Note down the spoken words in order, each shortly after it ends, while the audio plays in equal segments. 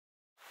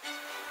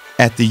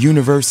At the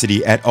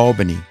University at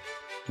Albany,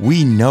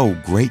 we know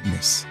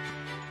greatness.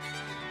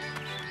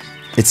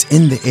 It's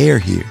in the air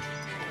here.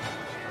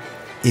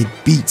 It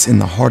beats in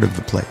the heart of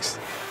the place,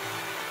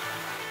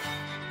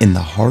 in the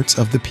hearts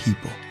of the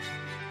people.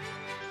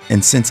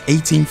 And since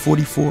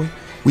 1844,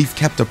 we've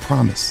kept a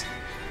promise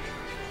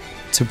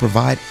to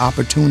provide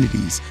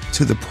opportunities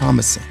to the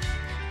promising.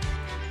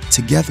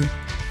 Together,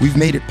 we've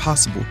made it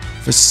possible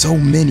for so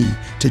many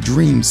to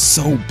dream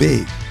so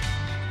big.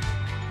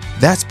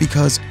 That's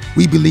because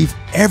we believe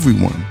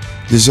everyone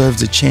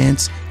deserves a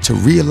chance to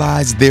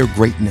realize their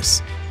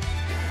greatness.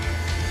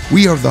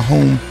 We are the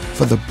home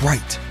for the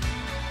bright,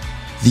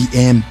 the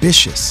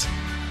ambitious,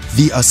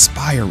 the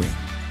aspiring.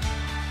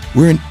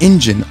 We're an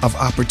engine of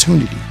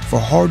opportunity for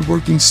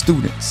hardworking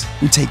students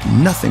who take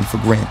nothing for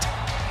granted,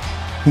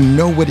 who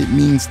know what it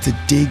means to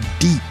dig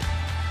deep,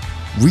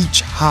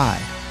 reach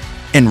high,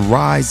 and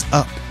rise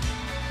up.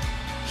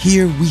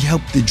 Here we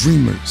help the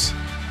dreamers,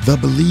 the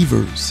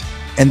believers,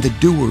 and the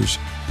doers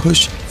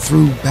push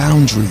through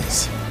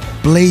boundaries,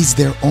 blaze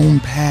their own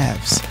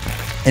paths,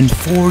 and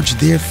forge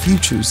their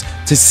futures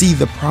to see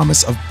the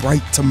promise of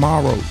bright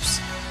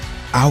tomorrows.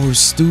 Our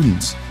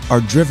students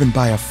are driven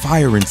by a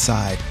fire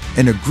inside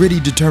and a gritty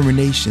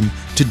determination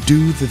to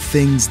do the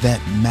things that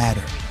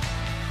matter,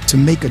 to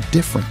make a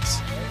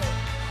difference.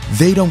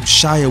 They don't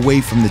shy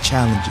away from the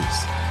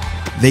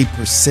challenges. They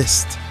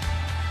persist.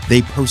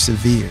 They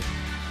persevere.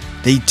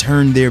 They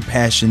turn their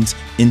passions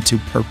into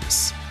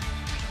purpose.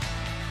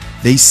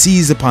 They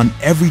seize upon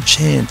every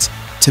chance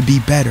to be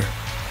better,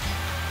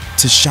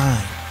 to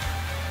shine,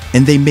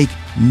 and they make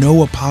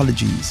no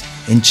apologies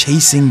in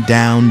chasing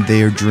down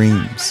their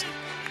dreams.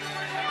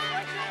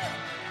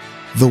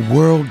 The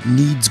world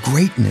needs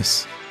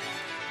greatness,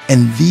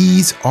 and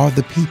these are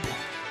the people,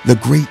 the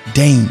Great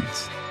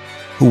Danes,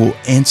 who will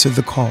answer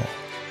the call,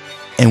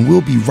 and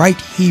we'll be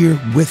right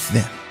here with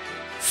them,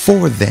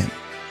 for them,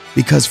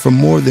 because for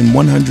more than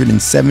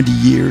 170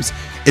 years,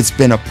 it's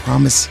been a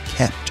promise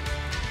kept,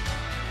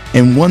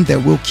 and one that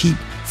we'll keep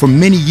for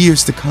many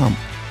years to come,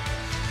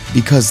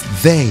 because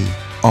they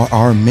are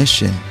our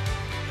mission.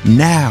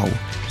 Now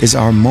is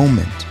our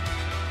moment,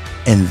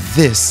 and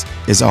this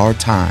is our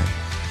time.